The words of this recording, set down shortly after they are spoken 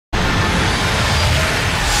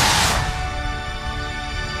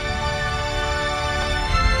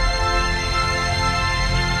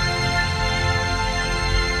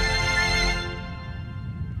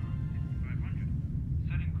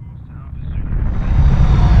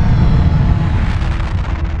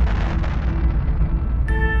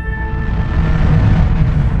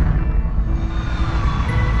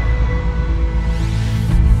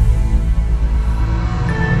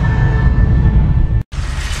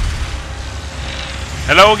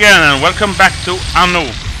Hello again and welcome back to Anno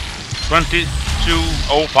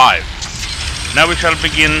 2205. Now we shall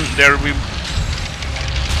begin there we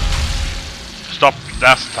stopped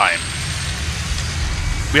last time.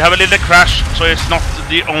 We have a little crash, so it's not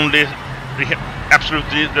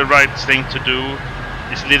absolutely the right thing to do.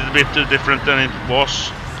 It's a little bit different than it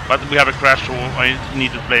was, but we have a crash, so I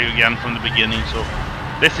need to play again from the beginning. So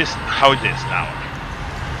this is how it is now.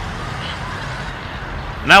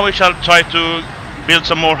 Now we shall try to build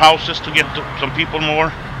some more houses to get some people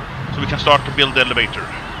more, so we can start to build the elevator.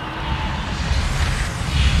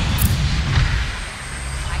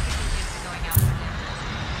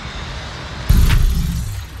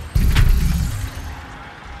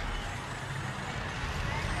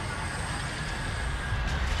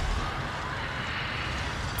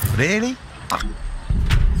 Really?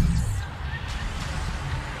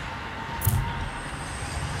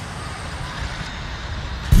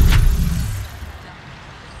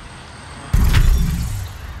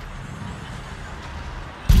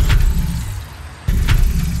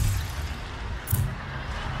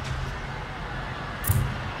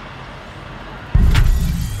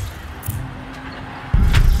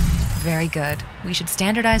 Very good. We should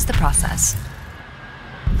standardize the process.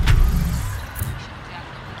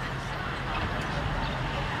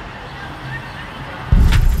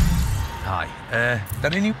 Hi.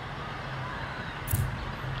 That any?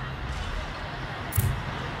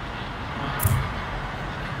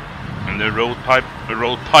 And the road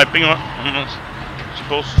piping, I'm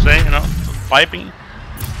supposed to say, you know, piping.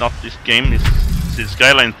 It's not this game. It's the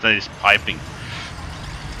skyline that is piping.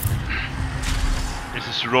 This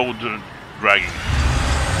is road dragging.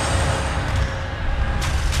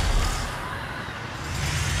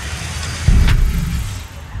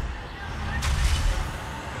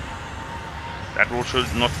 That road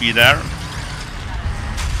should not be there.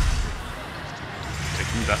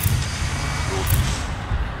 Taking that road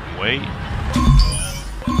away.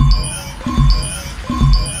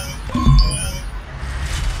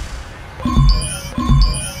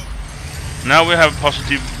 Now we have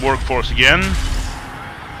positive workforce again.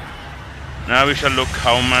 Now we shall look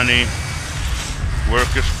how many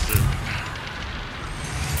workers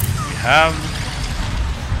we have.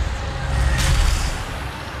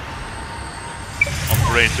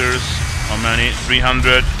 Operators, how many?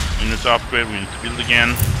 300. We need to upgrade, we need to build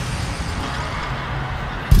again.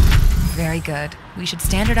 Very good. We should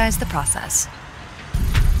standardize the process.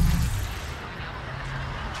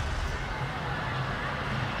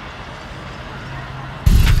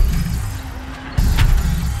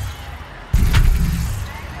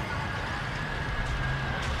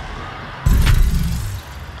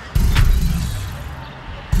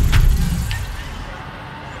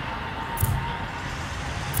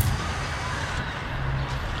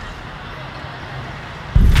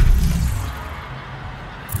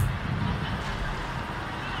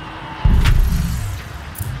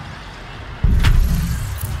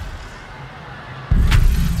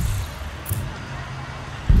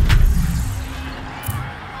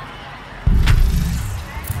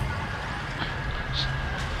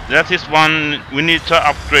 That is one we need to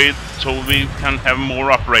upgrade so we can have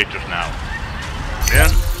more operators now. Yeah.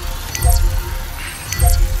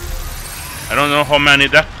 I don't know how many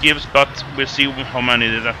that gives, but we'll see how many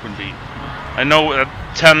that will be. I know that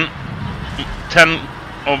 10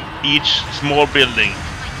 of each small building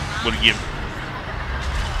will give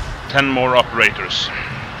 10 more operators.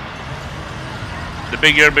 The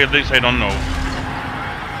bigger buildings I don't know.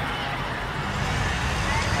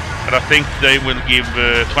 But I think they will give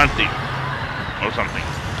 20 or something.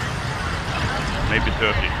 Maybe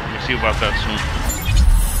 30. We'll see about that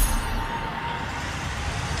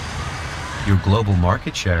soon. Your global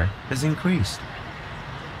market share has increased.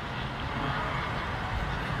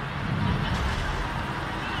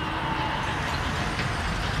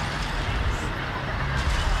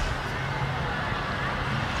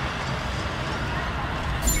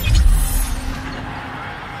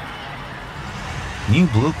 New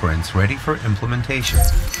blueprints ready for implementation.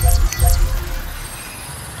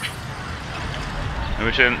 And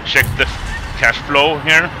we can check the cash flow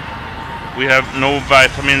here. We have no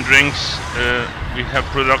vitamin drinks. We have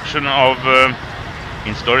production of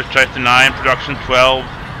in storage 39, production 12,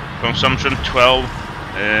 consumption 12.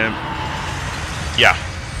 Yeah,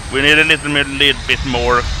 we need a little bit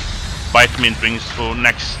more vitamin drinks for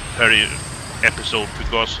next episode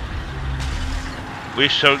because we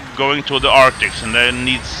shall going to the Arctic and there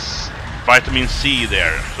needs vitamin C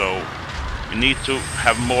there, so we need to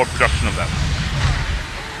have more production of that.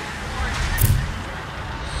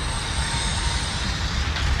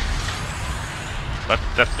 But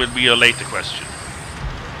that will be a later question.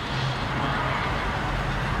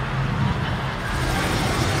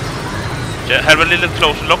 Yeah, have a little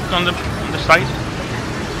closer look on the side.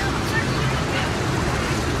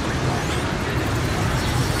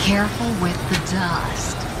 Careful with the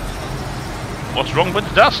dust. What's wrong with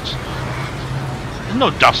the dust? There's no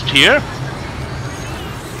dust here.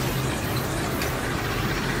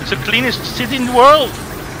 It's the cleanest city in the world.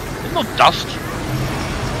 There's no dust.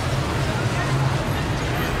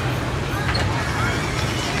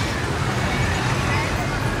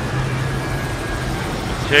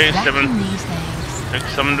 Okay, Vacuum these things.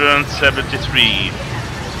 673.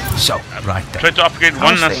 So, right there. Try to upgrade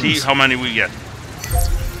How's one and see things? how many we get.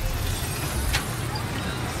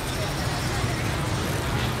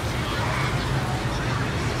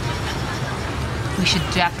 We should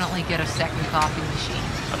definitely get a second coffee machine.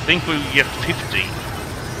 I think we get 50.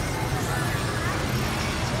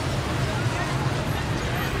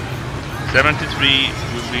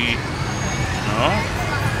 $73 will be... No?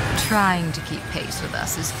 Trying to keep pace with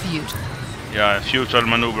us is futile. Yeah, futile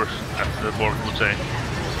maneuvers, as the board would say.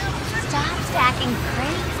 Stop stacking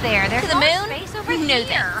crates there. There's To the more moon? space over No here.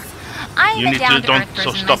 thanks. I'm You a need to down-to-earth don't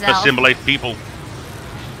person stop myself. assimilate people.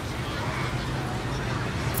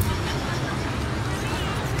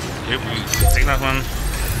 Okay, we take that one.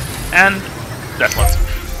 And that one.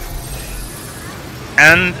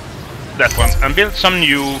 And that one. And build some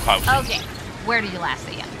new houses. Okay, where do you last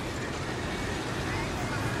see him?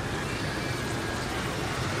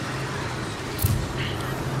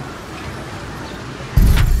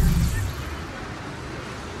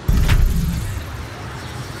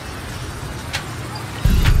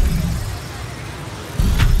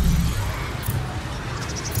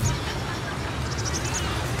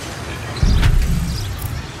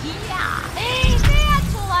 Yeah,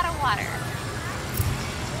 that's a lot of water.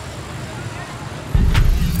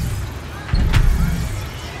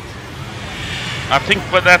 I think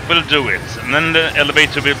that will do it. And then the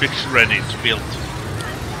elevator will be ready to build.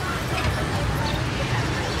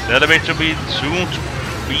 The elevator will soon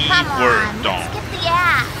be Come on, worked let's on. get the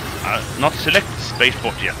app. Not select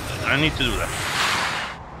spaceport yet. I need to do that.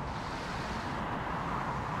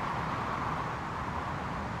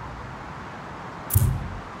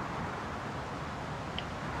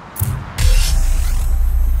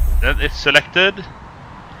 That is selected.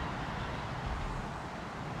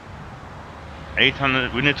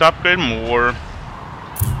 800. We need to upgrade more.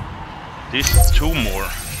 These 2 more.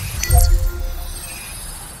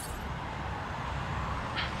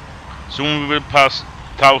 Soon we will pass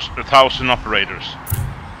 1,000 operators.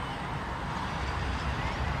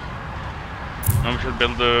 Now we should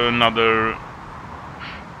build another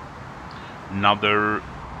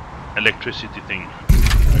electricity thing.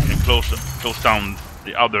 We can close down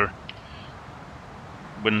the other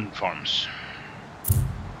wind farms.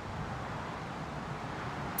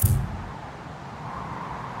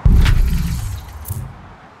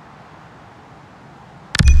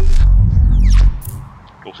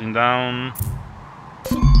 Closing down.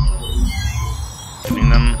 Getting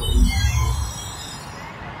them.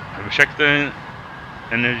 Have we checked the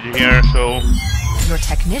energy here? So Your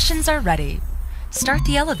technicians are ready. Start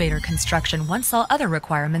the elevator construction once all other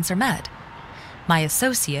requirements are met. My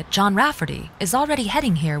associate, John Rafferty, is already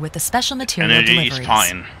heading here with the special material energy deliveries. is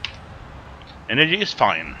fine. Energy is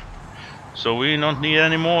fine. So we don't need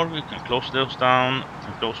any more. We can close those down. We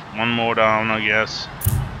can close one more down, I guess.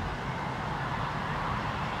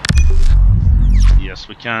 Yes,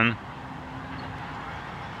 we can.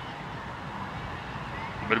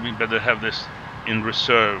 But we better have this in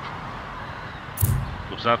reserve.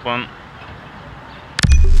 Close that one.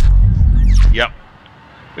 Yep,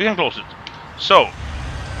 we can close it. So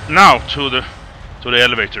now to the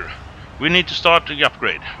elevator. We need to start the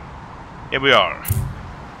upgrade. Here we are.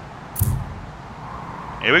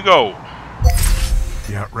 Here we go.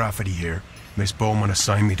 Yeah, Rafferty here. Miss Bowman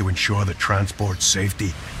assigned me to ensure the transport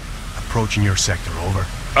safety. Approaching your sector, over.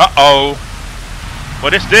 Uh-oh.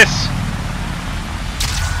 What is this?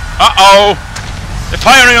 Uh-oh. They're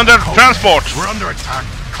firing on the transport. We're under attack.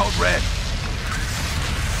 Code red.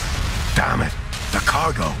 Damn it. The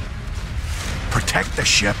cargo. Protect the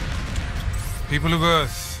ship. People of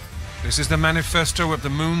Earth, this is the manifesto of the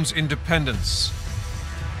moon's independence.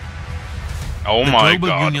 Oh The my Global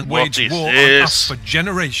god, Union what waged is war on us this? for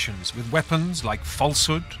generations with weapons like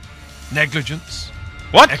falsehood, negligence,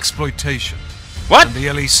 What? exploitation. What? And the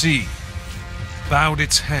LEC bowed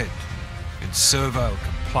its head in servile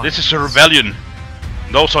compliance. This is a rebellion.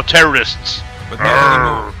 Those are terrorists. But not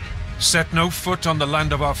anymore. Set no foot on the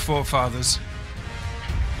land of our forefathers.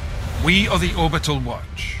 We are the Orbital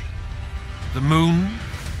Watch. The moon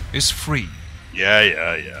is free.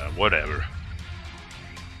 Yeah, whatever.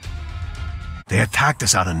 They attacked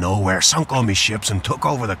us out of nowhere, sunk all my ships and took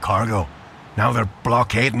over the cargo. Now they're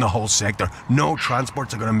blockading the whole sector. No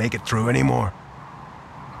transports are gonna make it through anymore.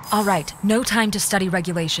 All right, no time to study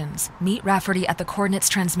regulations. Meet Rafferty at the coordinates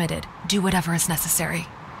transmitted. Do whatever is necessary.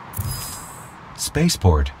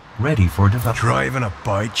 Spaceport, ready for development. Driving a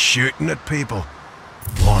bike, shooting at people.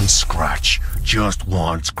 One scratch, just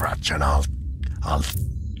one scratch, and I'll...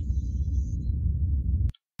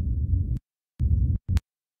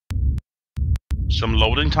 Some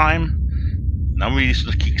loading time. Now we need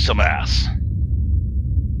to kick some ass.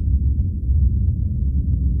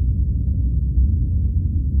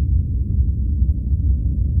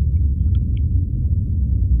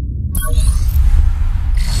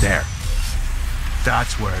 There.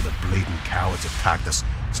 That's where the bleeding cowards attacked us,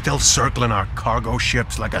 still circling our cargo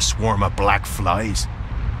ships like a swarm of black flies.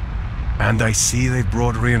 And I see they've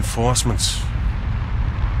brought reinforcements.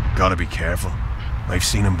 Gotta be careful. I've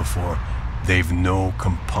seen them before. They've no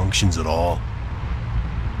compunctions at all.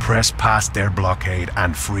 Press past their blockade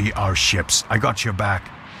and free our ships. I got your back.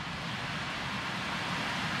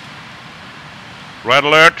 Red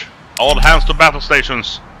alert! All hands to battle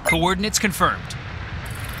stations. Coordinates confirmed.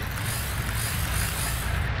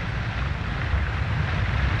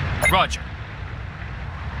 Roger.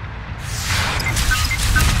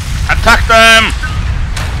 Attack them!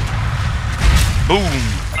 Boom!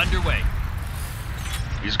 Underway.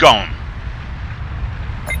 He's gone.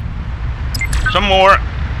 Some more.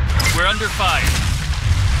 We're under fire.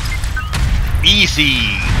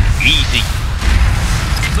 Easy. Easy.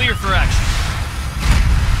 Clear for action.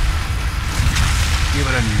 Give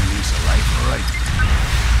it a new lease of life, all right?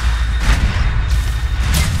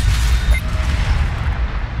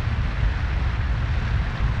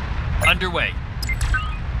 Underway.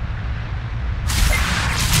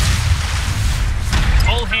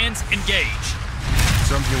 All hands engage.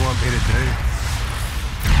 Something you want me to do?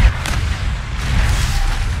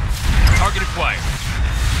 Target acquired.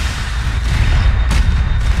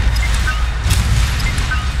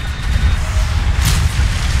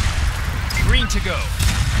 Green to go.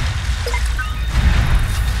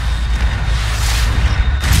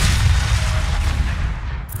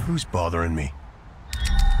 Who's bothering me?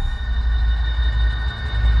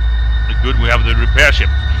 Good, we have the repair ship.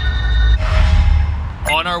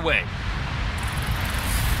 On our way.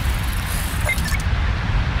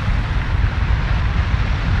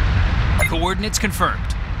 Coordinates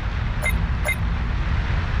confirmed.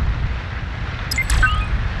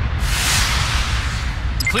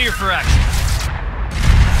 Clear for action.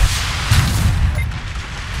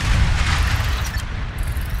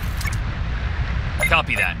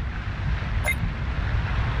 Copy that.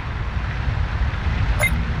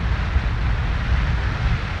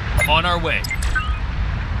 On our way.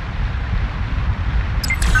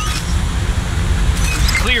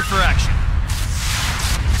 Clear for action.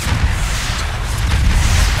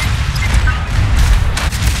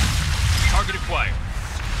 Target acquired.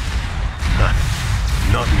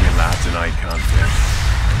 Nothing you lads and I can't fix.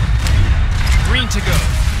 Green to go.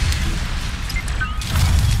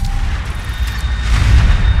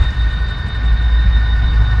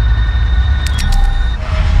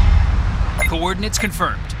 Coordinates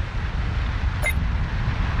confirmed.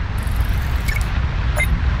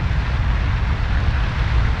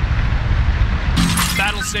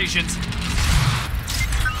 Battle stations.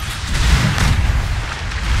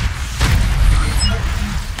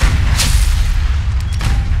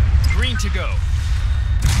 Green to go.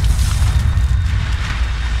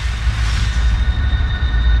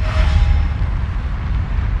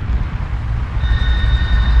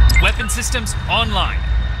 Weapon systems online.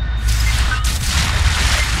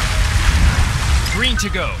 Green to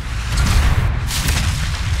go.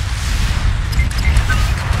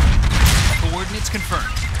 Coordinates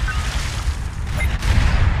confirmed.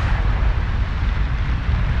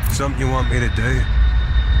 Something you want me to do?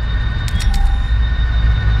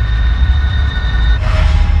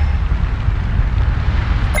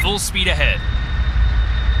 Full speed ahead.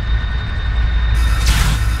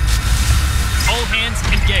 All hands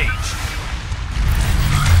engage.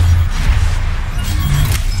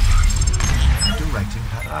 Directing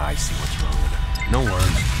path. I see what's wrong with it. No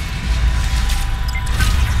worries.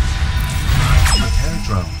 Repair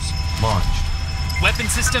drones launched. Weapon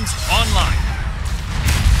systems online.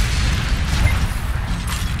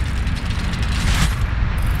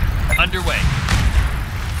 Underway.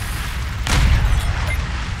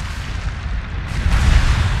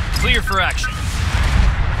 Clear for action.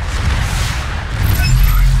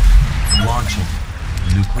 Launching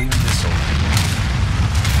nuclear missile.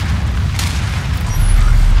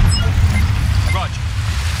 Roger.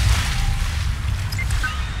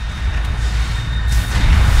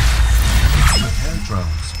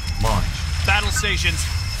 stations.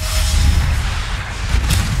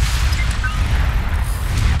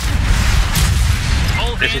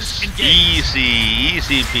 All This hands is engaged.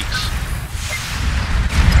 easy fix.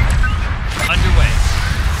 Underway.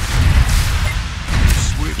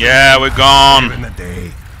 Yeah, we're gone. In the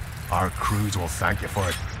day, our crews will thank you for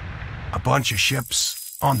it. A bunch of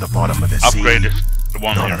ships on the bottom of the sea. Upgraded the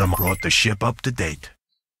one None here. of them brought the ship up to date.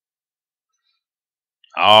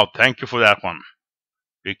 Oh, thank you for that one.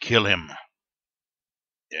 We kill him.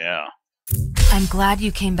 Yeah. I'm glad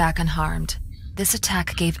you came back unharmed. This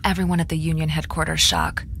attack gave everyone at the Union headquarters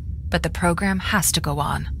shock, but the program has to go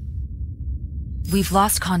on. We've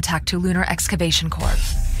lost contact to Lunar Excavation Corp.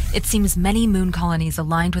 It seems many moon colonies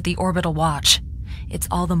aligned with the Orbital Watch. It's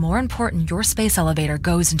all the more important your space elevator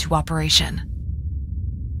goes into operation.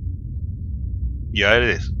 Yeah, it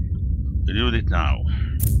is. We do it now.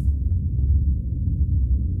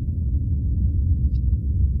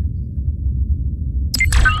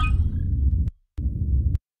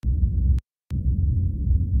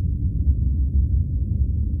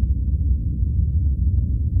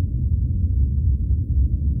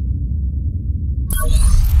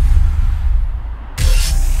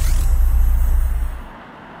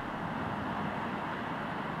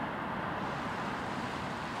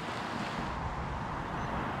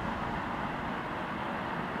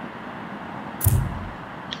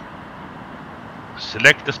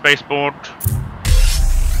 Select the spaceport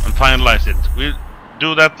and finalize it. We'll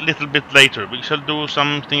do that a little bit later. We shall do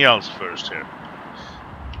something else first here.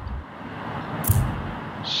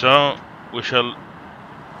 So we shall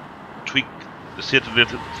tweak the city a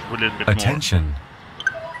little bit Attention.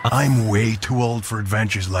 I'm way too old for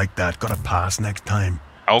adventures like that. Gotta pass next time.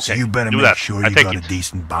 more. So Okay, you better do make that. sure I you take got it. a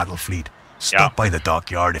decent battle fleet. Stop by the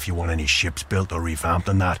dockyard if you want any ships built or revamped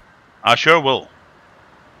and that. I sure will.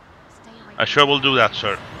 I sure will do that,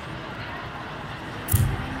 sir.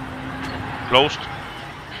 Closed.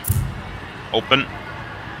 Open.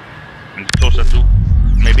 And close that too.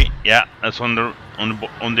 Maybe. Yeah, that's on the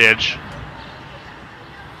edge.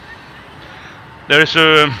 There is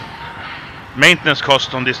a maintenance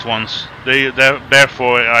cost on these ones.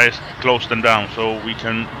 Therefore I close them down so we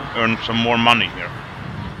can earn some more money here.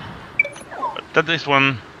 But that is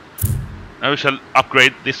one. Now we shall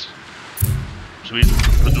upgrade this so we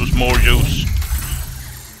produce more juice.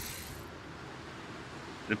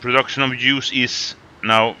 The production of juice is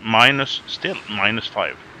now still minus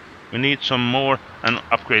 5. We need some more and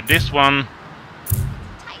upgrade this one.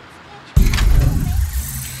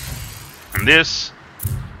 And this.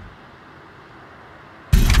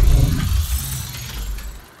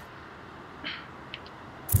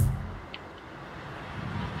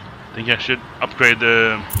 I think I should upgrade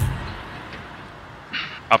the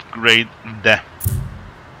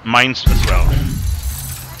mines as well.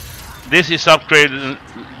 This is upgraded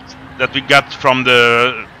that we got from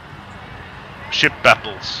the ship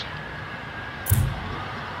battles.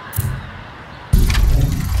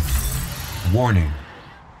 Warning.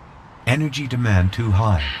 Energy demand too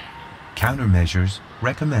high. Countermeasures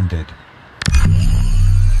recommended.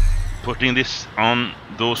 Putting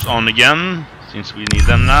those on again, since we need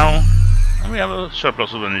them now. And we have a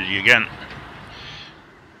surplus of energy again.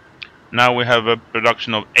 Now we have a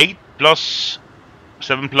production of 8 plus,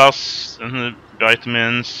 7 plus, and the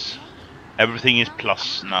vitamins. Everything is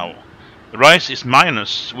plus now. The rice is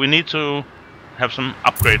minus. We need to have some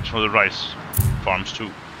upgrades for the rice farms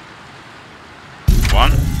too.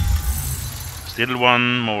 One. Still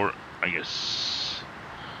one more, I guess.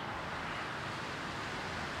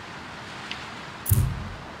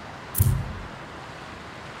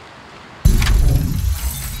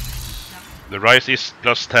 The rice is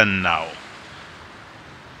plus 10 now.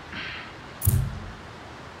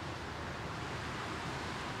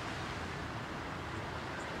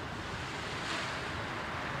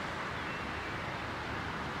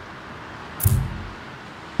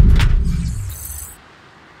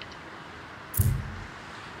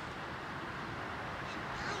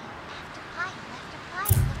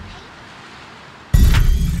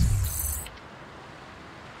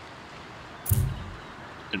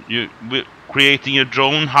 We're creating a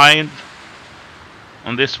drone hide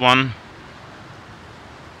on this one.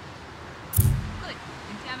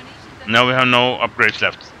 Now we have no upgrades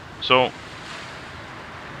left. So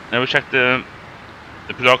now we check the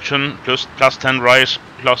production. Plus 10 rice,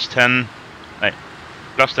 plus 10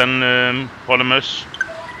 polymers,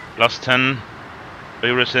 plus 10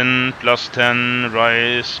 bioresin, plus 10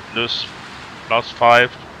 rice, plus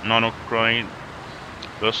 5 nanochrome,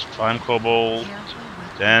 plus 5 cobalt.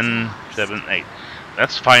 10, 7, 8.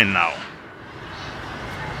 That's fine now.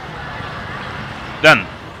 Then,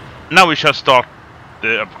 now we shall start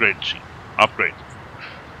the upgrade sheet. Upgrade.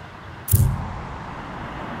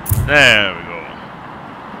 There we go.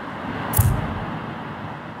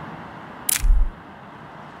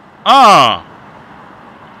 Ah!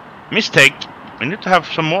 Mistake. We need to have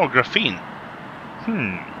some more graphene.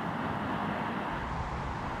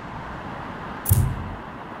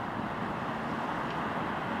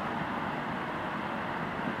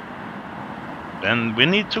 Then we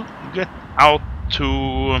need to get out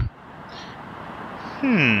to...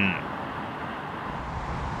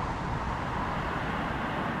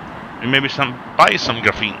 Maybe buy some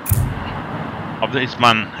graphene of this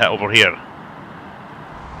man over here.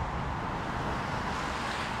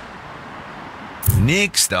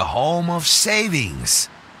 Nick's the home of savings.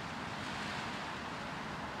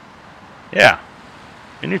 Yeah,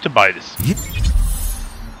 we need to buy this.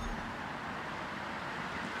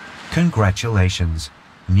 Congratulations.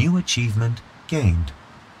 New achievement gained.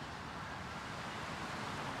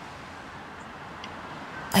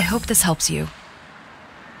 I hope this helps you.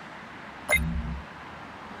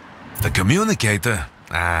 The communicator?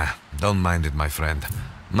 Don't mind it, my friend.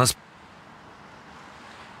 Must...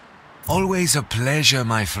 Always a pleasure,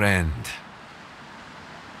 my friend.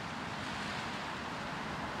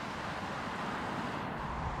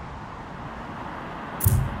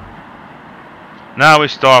 Now we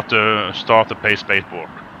start the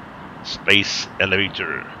space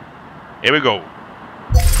elevator. Here we go.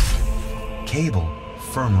 Cable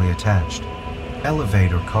firmly attached.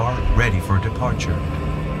 Elevator car ready for departure.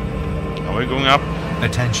 Are we going up?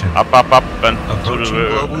 Attention. Up, and to Approaching the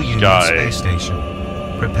Global Union sky. Space Station.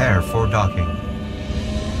 Prepare for docking.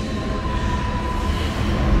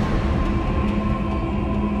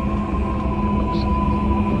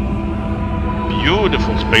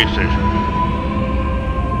 Beautiful space station.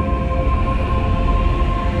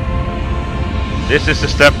 This is the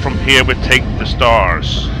step. From here we take the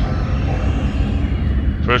stars.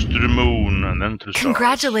 First to the moon and then to the stars.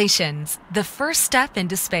 Congratulations! The first step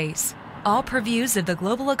into space. All purviews of the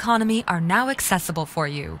global economy are now accessible for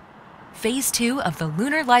you. Phase 2 of the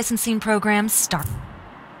Lunar Licensing Program start.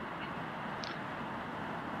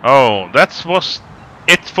 Oh, that was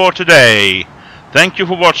it for today. Thank you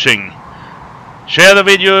for watching. Share the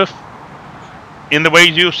video in the way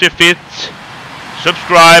you see fit.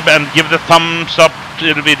 Subscribe and give the thumbs up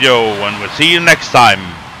to the video, and we'll see you next time.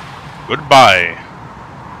 Goodbye.